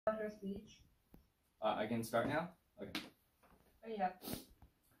your speech? I can start now? Okay. Yeah.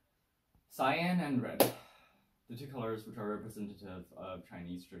 Cyan and red, the two colors which are representative of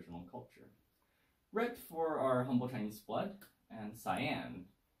Chinese traditional culture. Red for our humble Chinese blood, and cyan,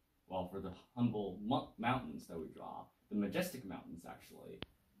 well, for the humble mountains that we draw, the majestic mountains actually,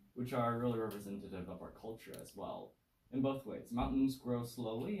 which are really representative of our culture as well. In both ways, mountains grow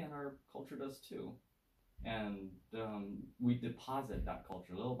slowly and our culture does too. And we deposit that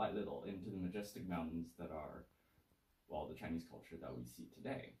culture little by little into the majestic mountains that are, well, the Chinese culture that we see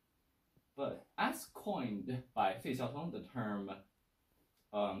today. But as coined by Fei Xiaotong, the term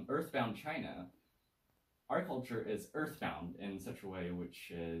earthbound China, our culture is earthbound in such a way which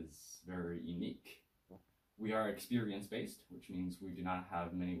is very unique. We are experience-based, which means we do not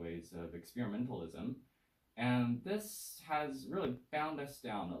have many ways of experimentalism, and this has really bound us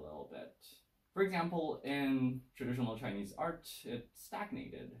down a little bit. For example, in traditional Chinese art, it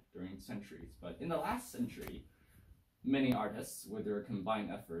stagnated during centuries, but in the last century, many artists, with their combined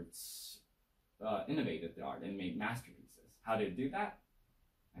efforts, innovated the art and made masterpieces. How did they do that?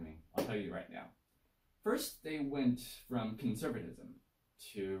 I mean, I'll tell you right now. First, they went from conservatism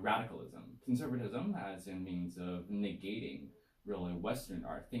to radicalism. Conservatism as in means of negating really Western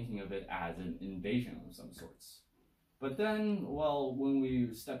art, thinking of it as an invasion of some sorts. But then, well, when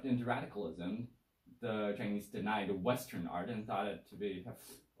we stepped into radicalism, the Chinese denied Western art and thought it to be,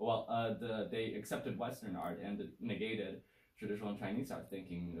 well, they accepted Western art and negated traditional Chinese art,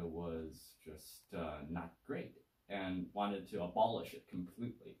 thinking it was just not great and wanted to abolish it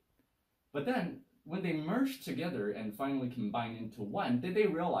completely. But then, when they merged together and finally combined into one, did they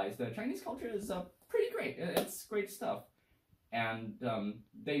realize that Chinese culture is pretty great. It's great stuff. And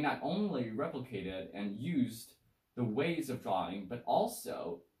they not only replicated and used the ways of drawing, but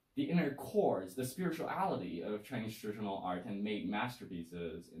also the inner cores, the spirituality of Chinese traditional art, and made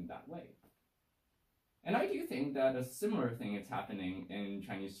masterpieces in that way. And I do think that a similar thing is happening in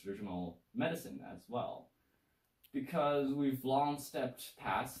Chinese traditional medicine as well, because we've long stepped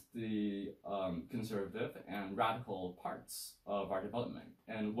past the conservative and radical parts of our development.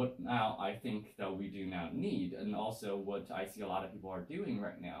 And what now I think that we do now need, and also what I see a lot of people are doing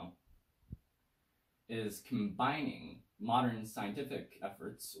right now, is combining modern scientific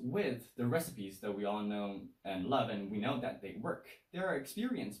efforts with the recipes that we all know and love, and we know that they work. They're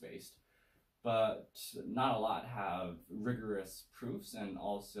experience-based, but not a lot have rigorous proofs and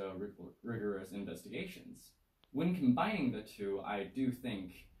also rigorous investigations. When combining the two, I do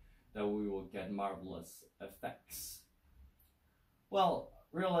think that we will get marvelous effects. Well,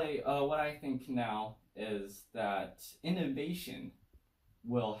 really, what I think now is that innovation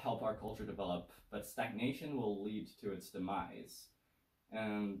will help our culture develop, but stagnation will lead to its demise.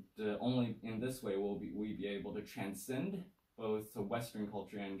 And only in this way will we be able to transcend both the Western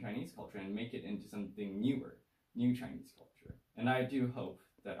culture and Chinese culture and make it into something newer, new Chinese culture. And I do hope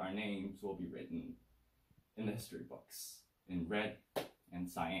that our names will be written in the history books in red and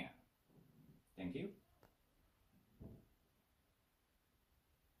cyan. Thank you.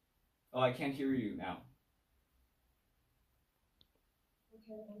 Oh, I can't hear you now.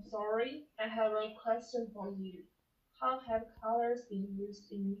 Okay, I'm sorry. I have a question for you. How have colors been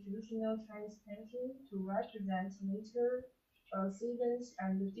used in traditional Chinese painting to represent nature, seasons,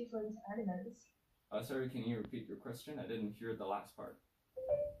 and different elements? Sorry, can you repeat your question? I didn't hear the last part.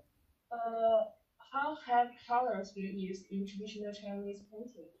 How have colors been used in traditional Chinese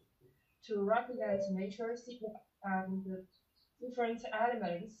painting to represent nature, seasons, and different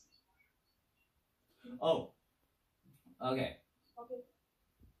elements? Oh, okay. Okay.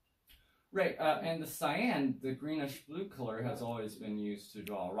 Right, and the cyan, the greenish blue color, has always been used to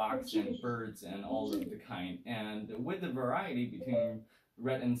draw rocks and birds and all of the kind. And with the variety between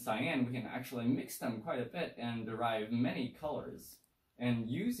red and cyan, we can actually mix them quite a bit and derive many colors. And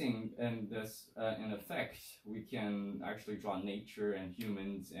using this in effect, we can actually draw nature and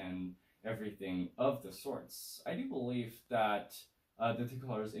humans and everything of the sorts. I do believe that the two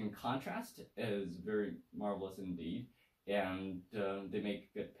colors in contrast is very marvelous indeed, and they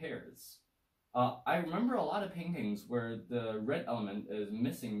make good pairs. I remember a lot of paintings where the red element is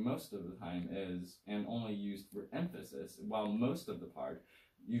missing most of the time and only used for emphasis, while most of the part,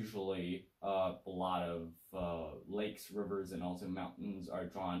 usually a lot of lakes, rivers, and also mountains are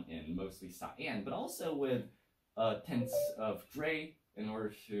drawn in mostly cyan, but also with tints of gray in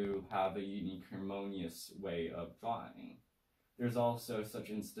order to have a unique, harmonious way of drawing. There's also such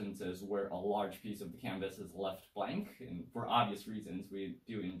instances where a large piece of the canvas is left blank, and for obvious reasons, we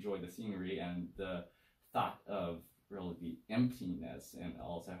do enjoy the scenery and the thought of really the emptiness and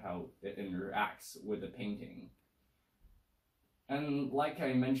also how it interacts with the painting. And like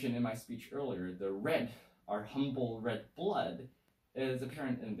I mentioned in my speech earlier, the red, our humble red blood, is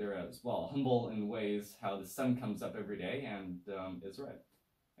apparent in there as well. Humble in ways how the sun comes up every day and is red.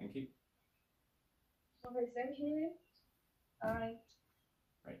 Thank you. Okay, thank you.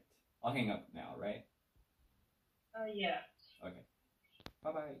 Right. I'll hang up now, right? Yeah. Okay.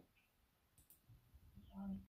 Bye-bye.